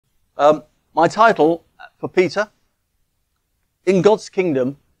My title for Peter, in God's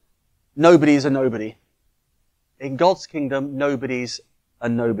kingdom, nobody is a nobody. In God's kingdom, nobody's a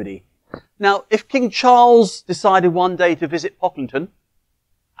nobody. Now, if King Charles decided one day to visit Pocklington,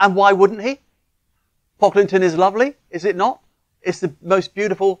 and why wouldn't he? Pocklington is lovely, is it not? It's the most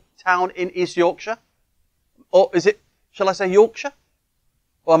beautiful town in East Yorkshire. Or is it, shall I say Yorkshire?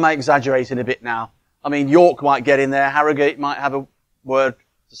 Or am I exaggerating a bit now? I mean, York might get in there, Harrogate might have a word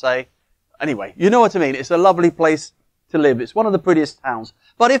to say. Anyway, you know what I mean. It's a lovely place to live. It's one of the prettiest towns.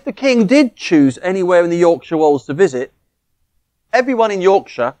 But if the king did choose anywhere in the Yorkshire Wolds to visit, everyone in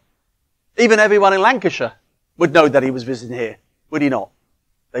Yorkshire, even everyone in Lancashire, would know that he was visiting here. Would he not?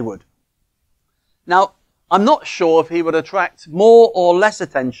 They would. Now, I'm not sure if he would attract more or less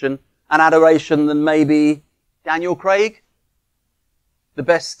attention and adoration than maybe Daniel Craig, the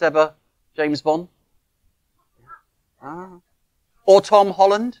best ever James Bond. Or Tom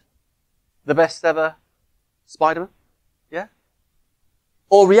Holland, the best ever Spider-Man. Yeah?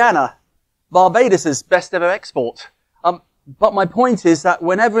 Or Rihanna, Barbados' best ever export. But my point is that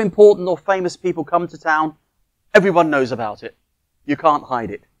whenever important or famous people come to town, everyone knows about it. You can't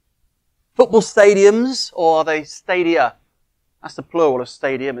hide it. Football stadiums, or are they stadia? That's the plural of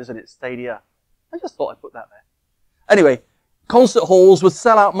stadium, isn't it? Stadia. I just thought I'd put that there. Anyway, concert halls would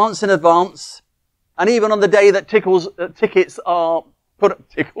sell out months in advance, and even on the day that tickets are put up,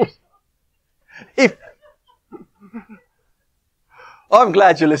 I'm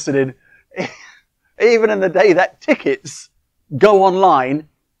glad you're listening. Even in the day that tickets go online,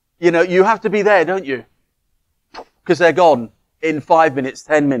 you know, you have to be there, don't you? Because they're gone in 5 minutes,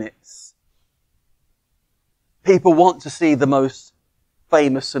 10 minutes. People want to see the most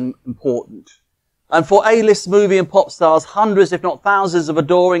famous and important. And for A-list movie and pop stars, hundreds, if not thousands of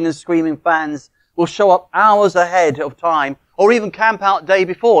adoring and screaming fans will show up hours ahead of time, or even camp out day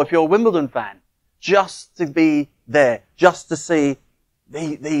before if you're a Wimbledon fan, just to be there, just to see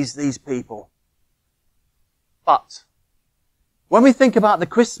these people. But when we think about the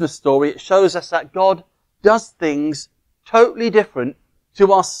Christmas story, it shows us that God does things totally different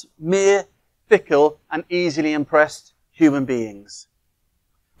to us mere fickle and easily impressed human beings.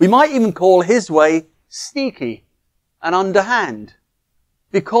 We might even call his way sneaky and underhand,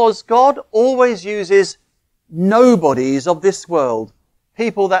 because God always uses nobodies of this world,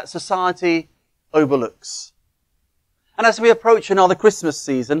 people that society overlooks. And as we approach another Christmas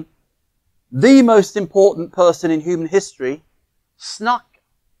season, the most important person in human history snuck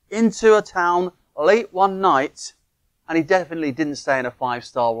into a town late one night, and he definitely didn't stay in a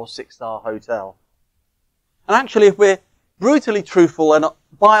 5-star or 6-star hotel. And actually, if we're brutally truthful and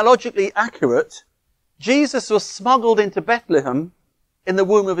biologically accurate, Jesus was smuggled into Bethlehem in the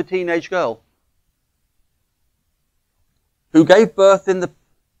womb of a teenage girl who gave birth in the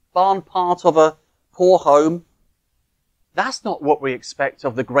barn part of a poor home. That's not what we expect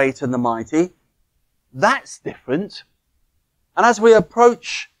of the great and the mighty. That's different. And as we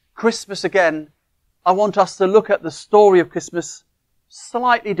approach Christmas again, I want us to look at the story of Christmas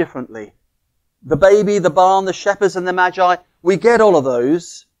slightly differently. The baby, the barn, the shepherds and the magi, we get all of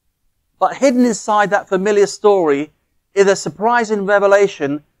those. But hidden inside that familiar story is a surprising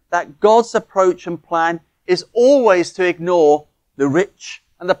revelation that God's approach and plan is always to ignore the rich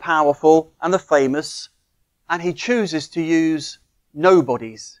and the powerful and the famous, and he chooses to use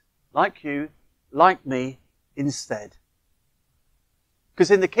nobodies like you, like me, instead.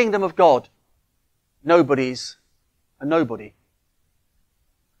 Because in the kingdom of God, nobody's a nobody.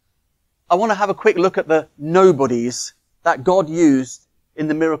 I want to have a quick look at the nobodies that God used in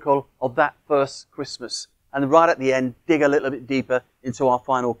the miracle of that first Christmas. And right at the end, dig a little bit deeper into our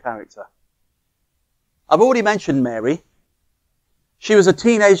final character. I've already mentioned Mary. She was a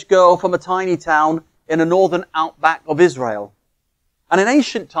teenage girl from a tiny town in the northern outback of Israel. And in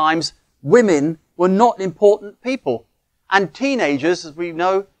ancient times, women were not important people. And teenagers, as we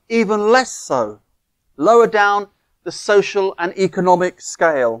know, even less so. Lower down the social and economic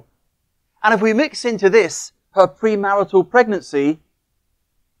scale. And if we mix into this her premarital pregnancy,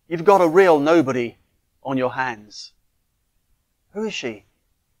 you've got a real nobody on your hands. Who is she?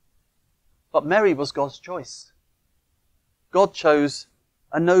 But Mary was God's choice. God chose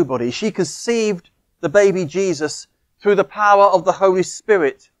a nobody. She conceived the baby Jesus through the power of the Holy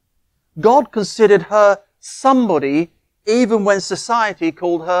Spirit. God considered her somebody even when society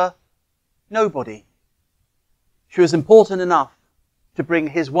called her nobody. She was important enough to bring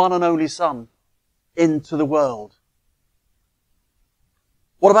his one and only son into the world.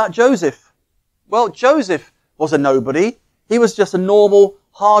 What about Joseph? Well, Joseph was a nobody. He was just a normal,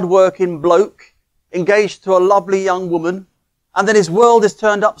 hard-working bloke, engaged to a lovely young woman, And then his world is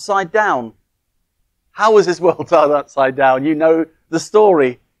turned upside down. How was his world turned upside down? You know the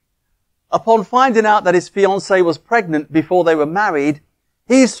story. Upon finding out that his fiancée was pregnant before they were married,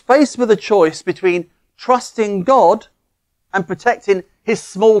 he's faced with a choice between trusting God and protecting his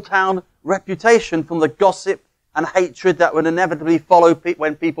small town reputation from the gossip and hatred that would inevitably follow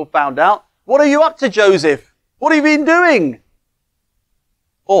when people found out. What are you up to, Joseph? What have you been doing?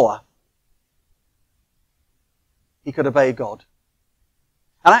 Or he could obey God.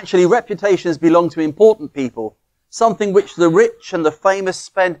 And actually, reputations belong to important people, something which the rich and the famous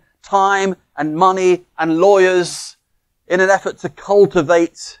spend time and money and lawyers in an effort to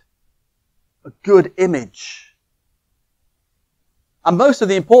cultivate a good image. And most of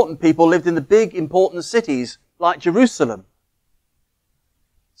the important people lived in the big, important cities like Jerusalem.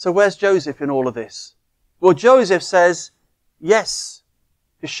 So where's Joseph in all of this? Well, Joseph says yes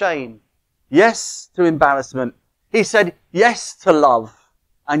to shame, yes to embarrassment. He said yes to love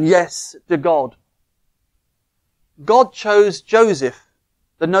and yes to God. God chose Joseph,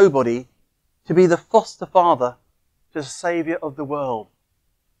 the nobody, to be the foster father to the Saviour of the world.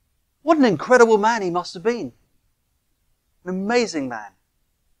 What an incredible man he must have been. An amazing man.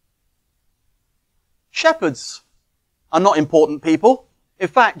 Shepherds are not important people. In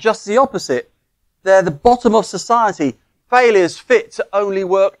fact, just the opposite. They're the bottom of society. Failures fit to only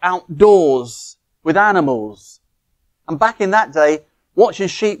work outdoors with animals. And back in that day, watching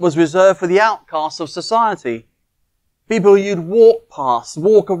sheep was reserved for the outcasts of society. People you'd walk past,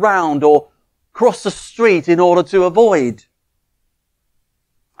 walk around, or cross the street in order to avoid.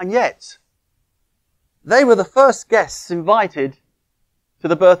 And yet, they were the first guests invited to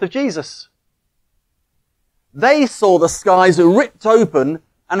the birth of Jesus. They saw the skies ripped open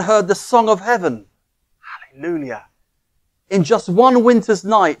and heard the song of heaven. Hallelujah. In just one winter's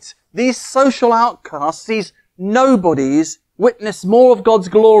night, these social outcasts, these nobodies, witnessed more of God's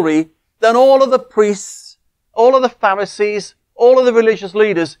glory than all of the priests, all of the Pharisees, all of the religious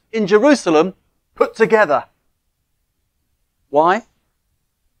leaders in Jerusalem put together. Why?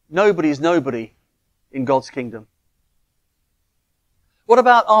 Nobody's nobody in God's kingdom. What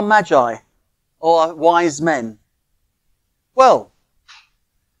about our magi or our wise men? Well,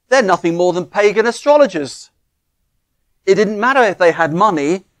 they're nothing more than pagan astrologers. It didn't matter if they had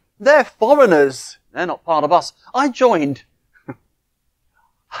money. They're foreigners. They're not part of us. I joined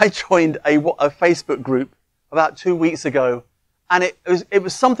a Facebook group about 2 weeks ago, and it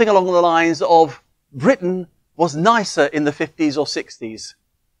was something along the lines of Britain was nicer in the 50s or 60s.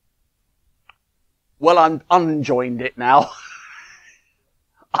 Well, I'm unjoined it now.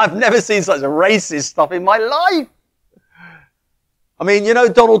 I've never seen such racist stuff in my life. I mean, you know,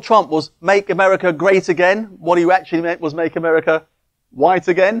 Donald Trump was make America great again. What he actually meant was make America white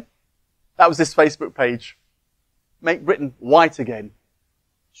again. That was his Facebook page. Make Britain white again.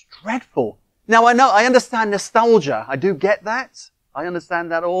 It's dreadful. Now, I understand nostalgia. I do get that. I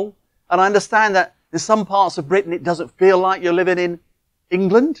understand that all. And I understand that in some parts of Britain it doesn't feel like you're living in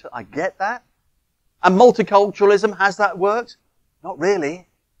England. I get that. And multiculturalism, has that worked? Not really.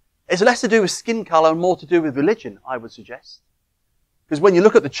 It's less to do with skin colour and more to do with religion, I would suggest. Because when you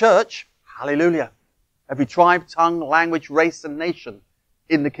look at the church, hallelujah, every tribe, tongue, language, race and nation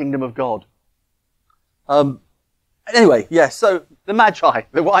in the kingdom of God. Anyway, yes, so the Magi,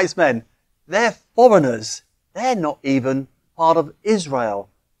 the wise men, they're foreigners. They're not even part of Israel.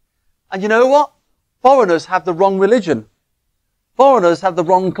 And you know what? Foreigners have the wrong religion. Foreigners have the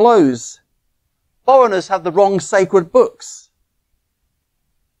wrong clothes. Foreigners have the wrong sacred books.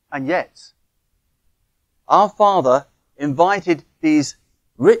 And yet, our Father invited these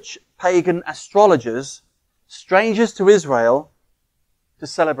rich pagan astrologers, strangers to Israel, to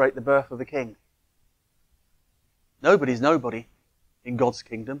celebrate the birth of the King. Nobody's nobody in God's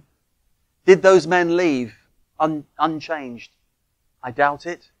kingdom. Did those men leave unchanged? I doubt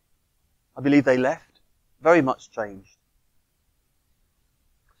it. I believe they left very much changed.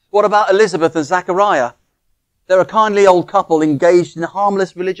 What about Elizabeth and Zachariah? They're a kindly old couple engaged in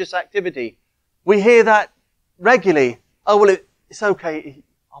harmless religious activity. We hear that regularly. Oh, well, it's okay.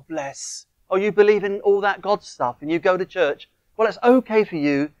 Oh, bless. Oh, you believe in all that God stuff and you go to church. Well, it's okay for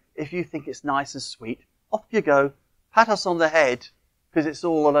you if you think it's nice and sweet. Off you go. Pat us on the head because it's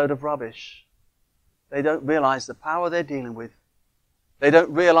all a load of rubbish. They don't realize the power they're dealing with. They don't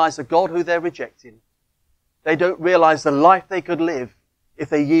realize the God who they're rejecting. They don't realize the life they could live if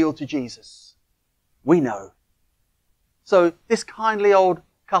they yield to Jesus. We know. So this kindly old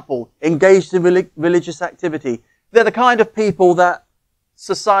couple engaged in religious activity, they're the kind of people that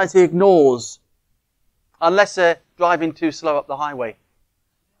society ignores unless they're driving too slow up the highway.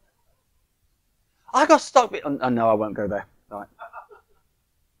 I got stuck with... Oh, no, I won't go there. All right.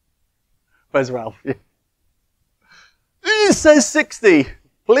 Where's Ralph? Yeah. It says 60.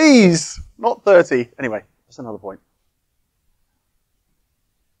 Please, not 30. Anyway, that's another point.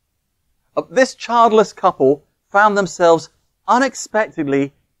 This childless couple found themselves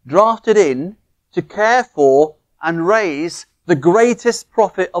unexpectedly drafted in to care for and raise the greatest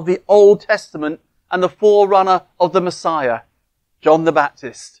prophet of the Old Testament and the forerunner of the Messiah, John the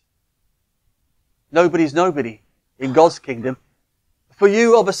Baptist. Nobody's nobody in God's kingdom. For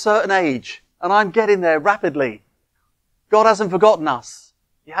you of a certain age, and I'm getting there rapidly, God hasn't forgotten us.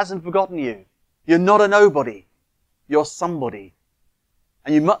 He hasn't forgotten you. You're not a nobody. You're somebody.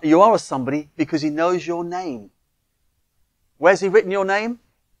 And you are a somebody because He knows your name. Where's He written your name?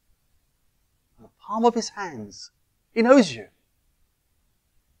 On the palm of His hands. He knows you.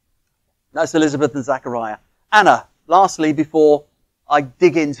 That's Elizabeth and Zachariah. Anna, lastly, before I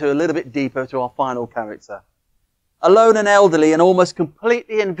dig into a little bit deeper to our final character. Alone and elderly and almost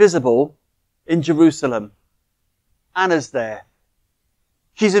completely invisible in Jerusalem. Anna's there.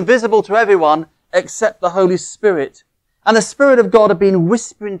 She's invisible to everyone except the Holy Spirit. And the Spirit of God had been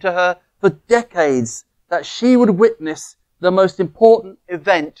whispering to her for decades that she would witness the most important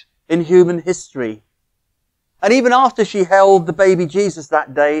event in human history. And even after she held the baby Jesus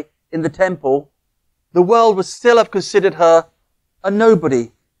that day in the temple, the world would still have considered her a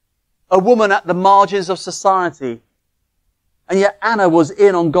nobody, a woman at the margins of society. And yet Anna was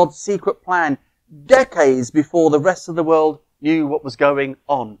in on God's secret plan decades before the rest of the world knew what was going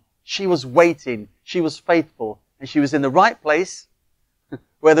on. She was waiting, she was faithful, and she was in the right place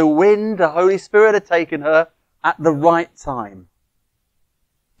where the wind, the Holy Spirit had taken her at the right time.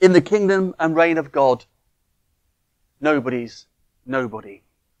 In the kingdom and reign of God, nobody's nobody.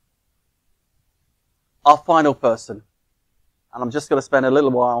 Our final person, and I'm just going to spend a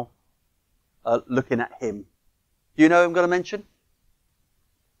little while looking at him. Do you know who I'm going to mention?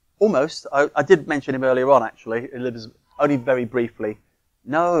 Almost. I did mention him earlier on, actually. Only very briefly.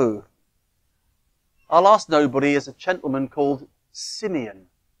 No. Our last nobody is a gentleman called Simeon.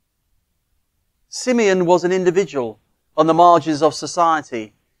 Simeon was an individual on the margins of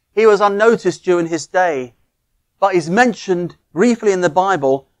society. He was unnoticed during his day, but he's mentioned briefly in the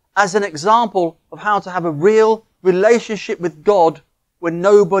Bible as an example of how to have a real relationship with God when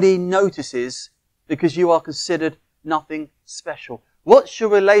nobody notices because you are considered nothing special. What's your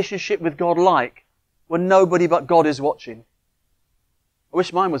relationship with God like when nobody but God is watching? I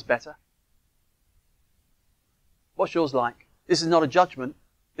wish mine was better. What's yours like? This is not a judgment.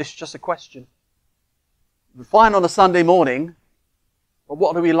 This is just a question. We're fine on a Sunday morning, but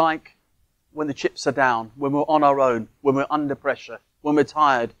what are we like when the chips are down, when we're on our own, when we're under pressure, when we're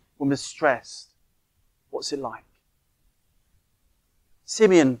tired, when we're stressed? What's it like?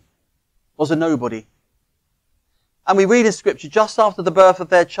 Simeon was a nobody. And we read in Scripture just after the birth of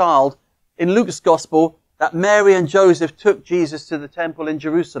their child in Luke's Gospel that Mary and Joseph took Jesus to the temple in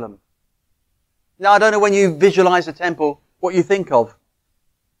Jerusalem. Now, I don't know when you visualize a temple, what you think of.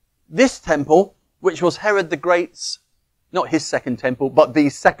 This temple, which was Herod the Great's, not his second temple, but the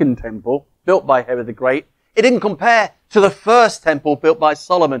second temple, built by Herod the Great, it didn't compare to the first temple built by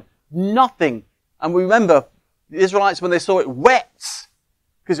Solomon. Nothing. And we remember the Israelites, when they saw it, wept,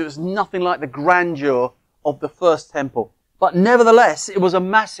 because it was nothing like the grandeur of the first temple. But nevertheless, it was a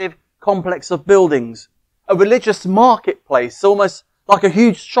massive complex of buildings, a religious marketplace, almost like a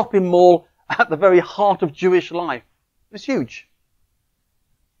huge shopping mall at the very heart of Jewish life. It was huge.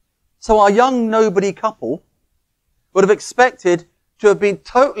 So our young nobody couple would have expected to have been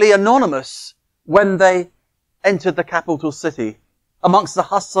totally anonymous when they entered the capital city, amongst the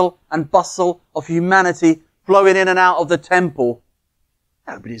hustle and bustle of humanity flowing in and out of the temple.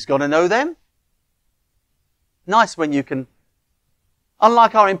 Nobody's going to know them. Nice when you can.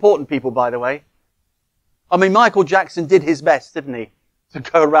 Unlike our important people, by the way. I mean, Michael Jackson did his best, didn't he? To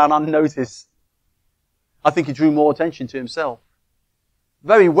go around unnoticed. I think he drew more attention to himself.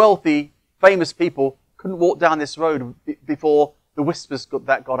 Very wealthy, famous people couldn't walk down this road before the whispers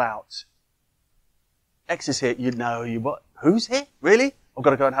got out. X is here. You know, what? Who's here? Really? I've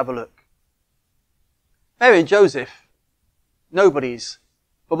got to go and have a look. Mary and Joseph, nobodies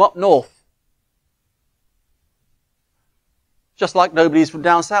from up north. Just like nobodies from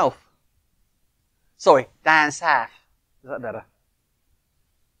down south. Sorry, down south. Is that better?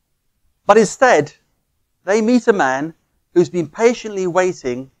 But instead, they meet a man who's been patiently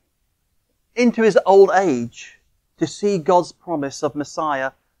waiting into his old age to see God's promise of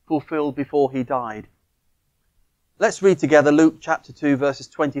Messiah fulfilled before he died. Let's read together Luke chapter 2, verses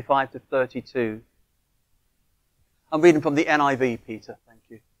 25 to 32. I'm reading from the NIV, Peter. Thank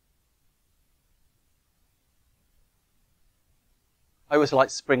you. I always like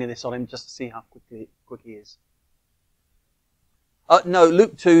springing this on him just to see how quick he is. No,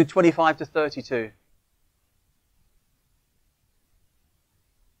 Luke 2, 25 to 32.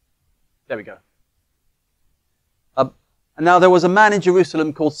 There we go. And now there was a man in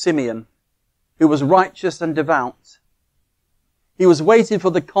Jerusalem called Simeon, who was righteous and devout. He was waiting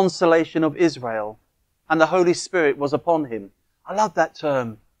for the consolation of Israel, and the Holy Spirit was upon him. I love that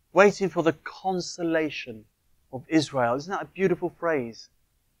term, waiting for the consolation of Israel. Isn't that a beautiful phrase?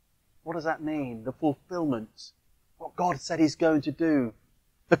 What does that mean? The fulfillment. What God said He's going to do.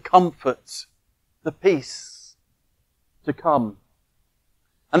 The comfort. The peace to come.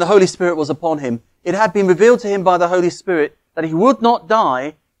 And the Holy Spirit was upon him. It had been revealed to him by the Holy Spirit that he would not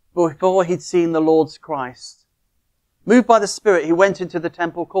die before he'd seen the Lord's Christ. Moved by the Spirit, he went into the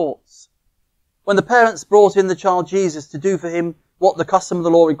temple courts. When the parents brought in the child Jesus to do for him what the custom of the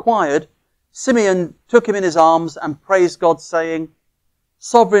law required, Simeon took him in his arms and praised God, saying,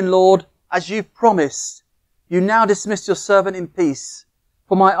 Sovereign Lord, as you've promised, you now dismiss your servant in peace,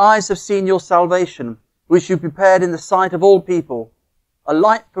 for my eyes have seen your salvation, which you prepared in the sight of all people, a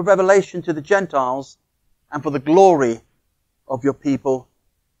light for revelation to the Gentiles and for the glory of your people,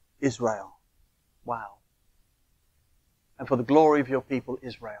 Israel. Wow. And for the glory of your people,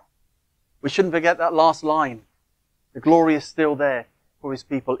 Israel. We shouldn't forget that last line. The glory is still there for His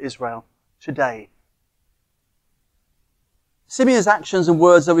people, Israel, today. Simeon's actions and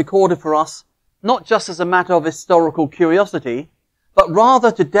words are recorded for us not just as a matter of historical curiosity, but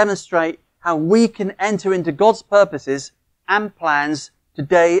rather to demonstrate how we can enter into God's purposes and plans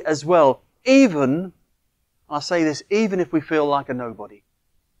today as well. Even, I'll say this, even if we feel like a nobody.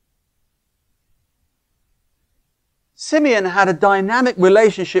 Simeon had a dynamic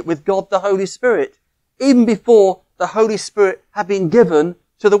relationship with God the Holy Spirit, even before the Holy Spirit had been given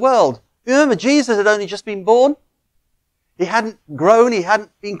to the world. Remember, Jesus had only just been born. He hadn't grown, He hadn't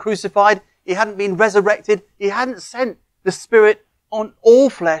been crucified, He hadn't been resurrected, He hadn't sent the Spirit on all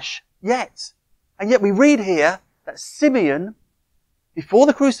flesh yet. And yet we read here that Simeon, before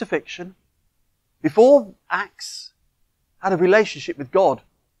the crucifixion, before Acts, had a relationship with God.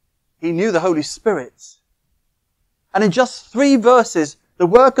 He knew the Holy Spirit. And in just 3 verses, the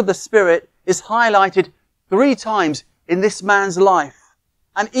work of the Spirit is highlighted 3 times in this man's life.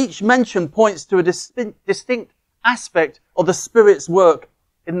 And each mention points to a distinct aspect of the Spirit's work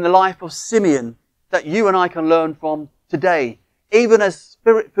in the life of Simeon that you and I can learn from today. Even as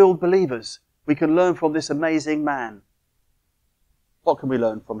Spirit-filled believers, we can learn from this amazing man. What can we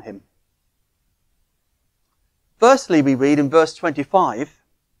learn from him? Firstly, we read in verse 25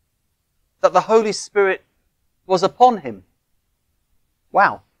 that the Holy Spirit was upon him.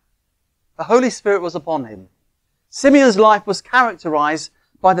 Wow. The Holy Spirit was upon him. Simeon's life was characterized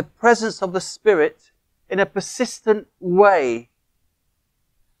by the presence of the Spirit in a persistent way.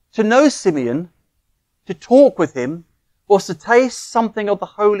 To know Simeon, to talk with him, was to taste something of the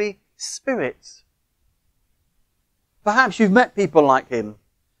Holy Spirit. Perhaps you've met people like him.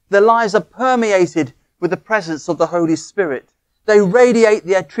 Their lives are permeated with the presence of the Holy Spirit. They radiate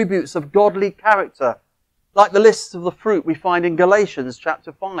the attributes of godly character, like the list of the fruit we find in Galatians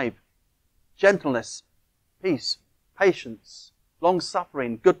chapter 5. Gentleness, peace, patience,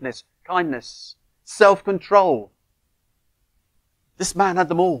 long-suffering, goodness, kindness, self-control. This man had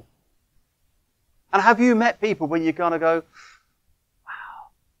them all. And have you met people when you kind of go,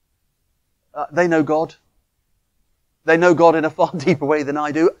 wow, they know God. They know God in a far deeper way than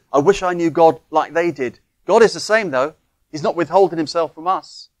I do. I wish I knew God like they did. God is the same though. He's not withholding Himself from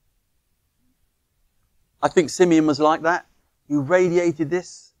us. I think Simeon was like that. He radiated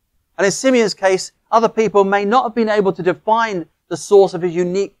this. And in Simeon's case, other people may not have been able to define the source of his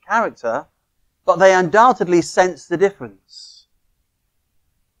unique character, but they undoubtedly sense the difference.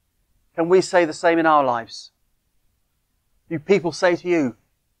 Can we say the same in our lives? Do people say to you,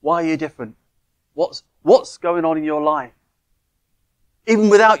 why are you different? What's going on in your life? Even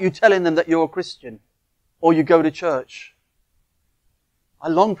without you telling them that you're a Christian or you go to church. I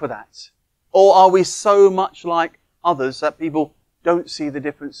long for that. Or are we so much like others that people don't see the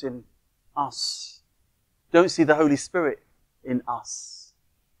difference in us? Don't see the Holy Spirit in us?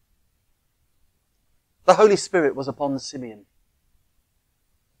 The Holy Spirit was upon Simeon.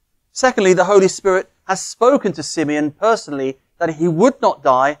 Secondly, the Holy Spirit has spoken to Simeon personally that he would not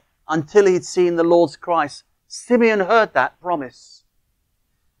die until he'd seen the Lord's Christ. Simeon heard that promise.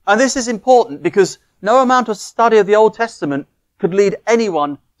 And this is important because no amount of study of the Old Testament could lead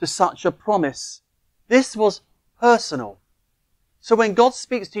anyone to such a promise. This was personal. So when God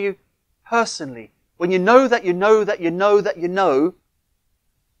speaks to you personally, when you know that you know that you know that you know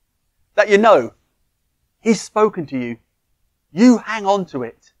that you know He's spoken to you, You hang on to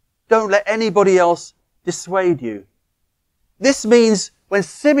it. Don't let anybody else dissuade you. This means when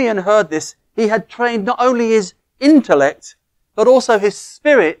Simeon heard this, he had trained not only his intellect, but also his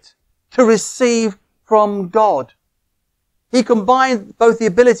spirit to receive from God. He combined both the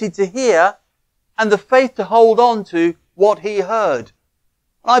ability to hear and the faith to hold on to what he heard.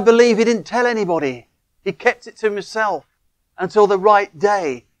 I believe he didn't tell anybody. He kept it to himself until the right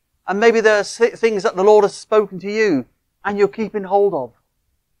day. And maybe there are things that the Lord has spoken to you and you're keeping hold of.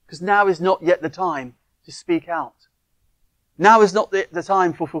 Because now is not yet the time to speak out. Now is not the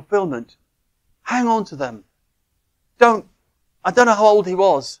time for fulfillment. Hang on to them. I don't know how old he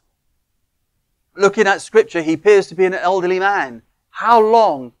was. Looking at Scripture, he appears to be an elderly man. How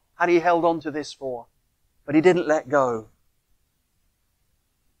long had he held on to this for? But he didn't let go.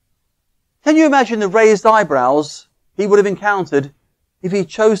 Can you imagine the raised eyebrows he would have encountered if he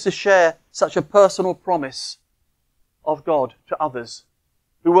chose to share such a personal promise of God to others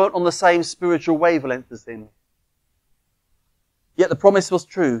who weren't on the same spiritual wavelength as him? Yet the promise was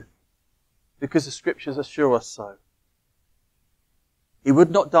true because the Scriptures assure us so. He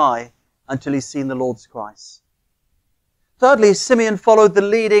would not die until he's seen the Lord's Christ. Thirdly, Simeon followed the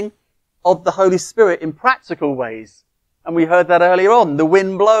leading of the Holy Spirit in practical ways. And we heard that earlier on. The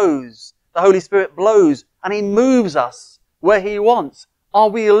wind blows. The Holy Spirit blows. And he moves us where he wants. Are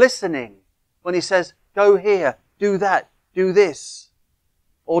we listening when he says, go here, do that, do this?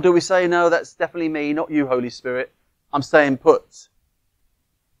 Or do we say, no, that's definitely me, not you, Holy Spirit. I'm staying put.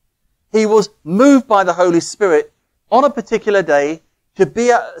 He was moved by the Holy Spirit on a particular day to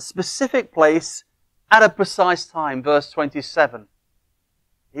be at a specific place at a precise time. Verse 27.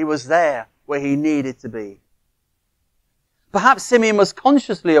 He was there where he needed to be. Perhaps Simeon was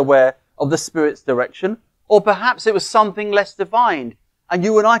consciously aware of the Spirit's direction, or perhaps it was something less defined. And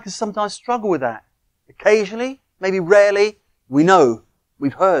you and I can sometimes struggle with that. Occasionally, maybe rarely, we know,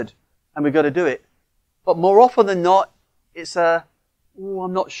 we've heard, and we've got to do it. But more often than not, it's I'm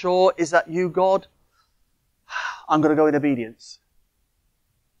not sure, is that you, God? I'm going to go in obedience.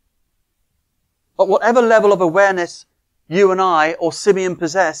 But whatever level of awareness you and I or Simeon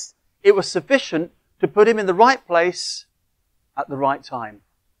possessed, it was sufficient to put him in the right place at the right time.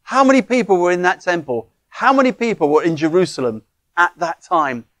 How many people were in that temple? How many people were in Jerusalem at that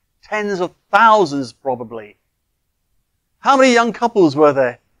time? Tens of thousands probably. How many young couples were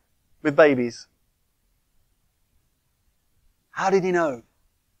there with babies? How did he know?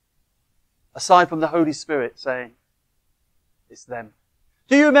 Aside from the Holy Spirit saying, it's them.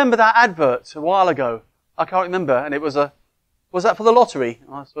 Do you remember that advert a while ago? I can't remember. And it was that for the lottery?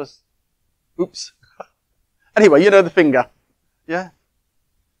 I suppose. Oops. Anyway, you know the finger. Yeah?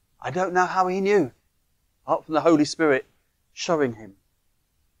 I don't know how he knew. Apart from the Holy Spirit showing him.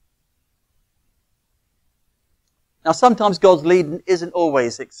 Now sometimes God's leading isn't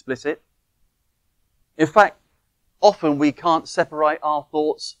always explicit. In fact, often we can't separate our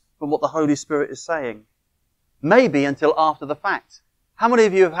thoughts from what the Holy Spirit is saying. Maybe until after the fact. How many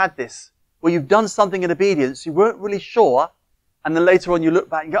of you have had this? Where you've done something in obedience, you weren't really sure, and then later on you look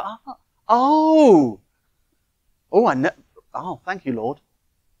back and go, thank you, Lord.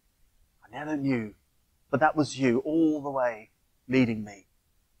 I never knew. But that was you all the way leading me.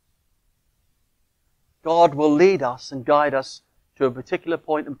 God will lead us and guide us to a particular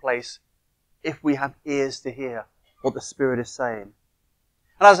point and place if we have ears to hear what the Spirit is saying.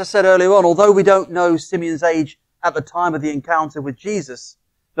 And as I said earlier on, although we don't know Simeon's age at the time of the encounter with Jesus,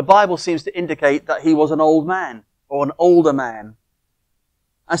 the Bible seems to indicate that he was an old man or an older man.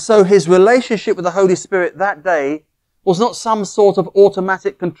 And so his relationship with the Holy Spirit that day was not some sort of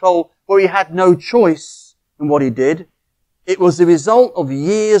automatic control where he had no choice in what he did. It was the result of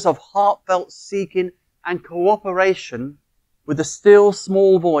years of heartfelt seeking and cooperation with the still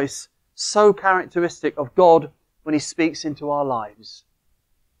small voice so characteristic of God when he speaks into our lives.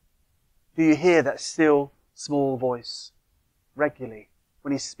 Do you hear that still small voice regularly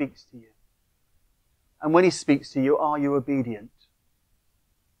when he speaks to you? And when he speaks to you, are you obedient?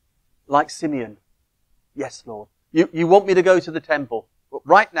 Like Simeon. Yes, Lord. You want me to go to the temple. But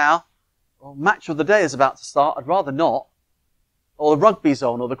right now, match of the day is about to start. I'd rather not. Or the rugby's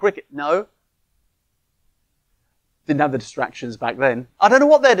on, or the cricket. No. Didn't have the distractions back then. I don't know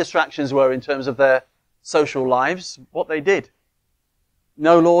what their distractions were in terms of their social lives, what they did.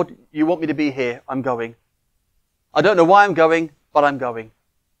 No, Lord, you want me to be here. I'm going. I don't know why I'm going, but I'm going.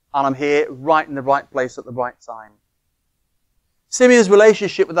 And I'm here right in the right place at the right time. Simeon's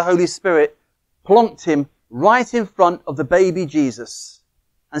relationship with the Holy Spirit plonked him right in front of the baby Jesus.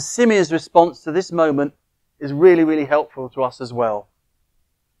 And Simeon's response to this moment is really, really helpful to us as well.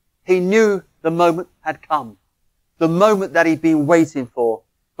 He knew the moment had come. the moment that he'd been waiting for.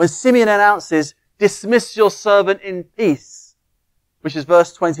 When Simeon announces, "Dismiss your servant in peace," which is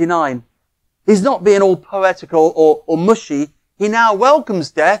verse 29. He's not being all poetical or mushy. He now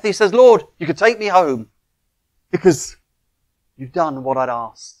welcomes death. He says, "Lord, you can take me home because you've done what I'd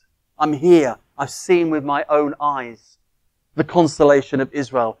asked. I'm here. I've seen with my own eyes the consolation of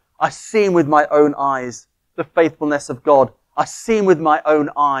Israel. I've seen with my own eyes the faithfulness of God. I've seen with my own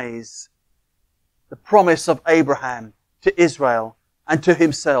eyes the promise of Abraham to Israel and to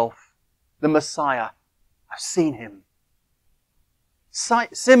himself, the Messiah. I've seen him."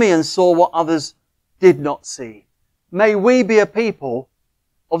 Simeon saw what others did not see. May we be a people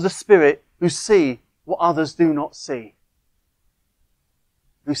of the Spirit who see what others do not see.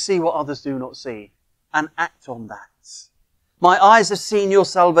 Who see what others do not see and act on that. "My eyes have seen your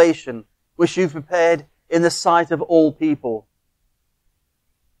salvation, which you've prepared in the sight of all people."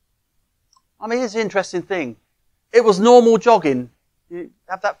 I mean, it's an interesting thing. It was normal jogging. You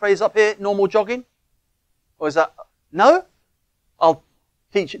have that phrase up here, normal jogging? Or is that... No? I'll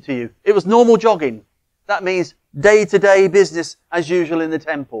teach it to you. It was normal jogging. That means day-to-day business as usual in the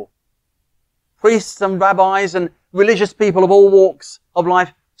temple. Priests and rabbis and religious people of all walks of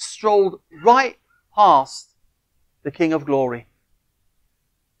life strolled right past the King of Glory.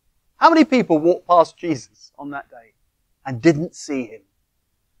 How many people walked past Jesus on that day and didn't see him?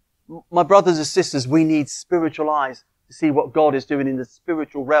 My brothers and sisters, we need spiritual eyes to see what God is doing in the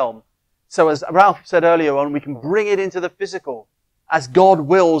spiritual realm. So as Ralph said earlier on, we can bring it into the physical as God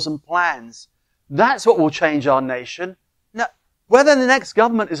wills and plans. That's what will change our nation. Now, whether the next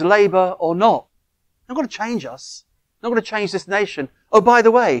government is Labour or not going to change us. Not going to change this nation. Oh, by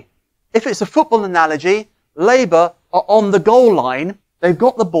the way, if it's a football analogy, Labour are on the goal line. They've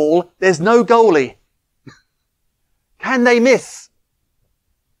got the ball. There's no goalie. Can they miss?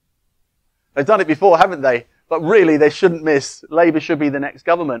 They've done it before, haven't they? But really, they shouldn't miss. Labour should be the next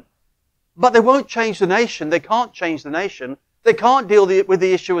government. But they won't change the nation. They can't change the nation. They can't deal with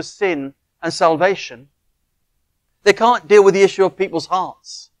the issue of sin and salvation. They can't deal with the issue of people's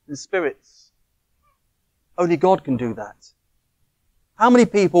hearts and spirits. Only God can do that. How many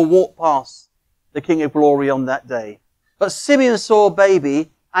people walked past the King of Glory on that day? But Simeon saw a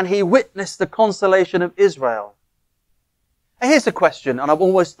baby and he witnessed the consolation of Israel. And here's the question, and I'm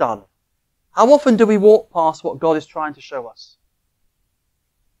almost done. How often do we walk past what God is trying to show us?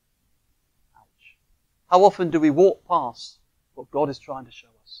 Ouch. How often do we walk past what God is trying to show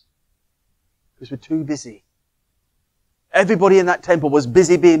us? Because we're too busy. Everybody in that temple was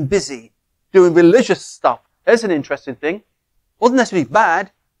busy being busy, doing religious stuff. There's an interesting thing. Wasn't necessarily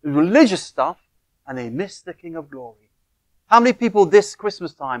bad. It was religious stuff, and they missed the King of Glory. How many people this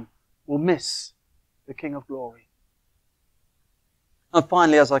Christmas time will miss the King of Glory? And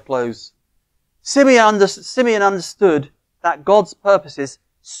finally, as I close, Simeon understood that God's purposes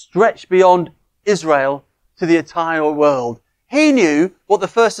stretched beyond Israel to the entire world. He knew what the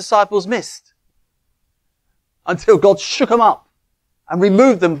first disciples missed until God shook them up and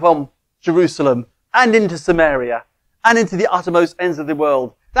removed them from Jerusalem and into Samaria and into the uttermost ends of the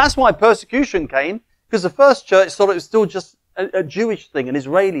world. That's why persecution came, because the first church thought it was still just a Jewish thing, an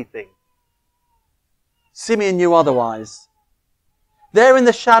Israeli thing. Simeon knew otherwise. There in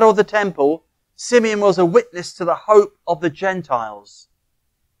the shadow of the temple, Simeon was a witness to the hope of the Gentiles.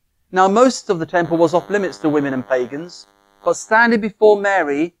 Now most of the temple was off limits to women and pagans, but standing before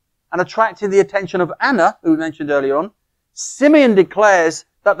Mary and attracting the attention of Anna, who we mentioned earlier on, Simeon declares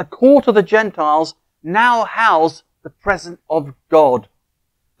that the court of the Gentiles now housed the presence of God.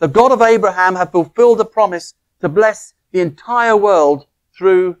 The God of Abraham had fulfilled the promise to bless the entire world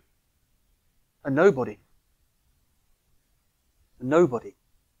through a nobody. A nobody.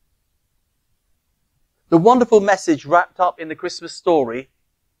 The wonderful message wrapped up in the Christmas story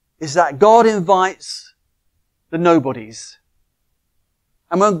is that God invites the nobodies.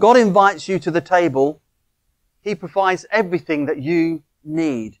 And when God invites you to the table, He provides everything that you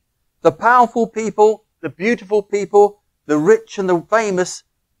need. The powerful people, the beautiful people, the rich and the famous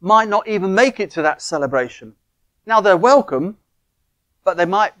might not even make it to that celebration. Now they're welcome, but they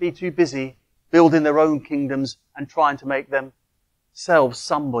might be too busy building their own kingdoms and trying to make themselves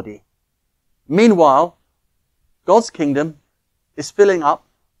somebody. Meanwhile, God's kingdom is filling up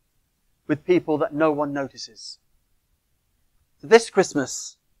with people that no one notices. So this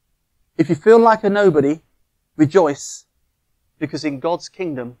Christmas, if you feel like a nobody, rejoice, because in God's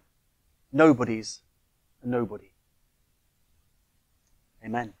kingdom, nobody's a nobody.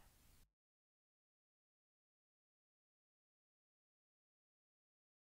 Amen.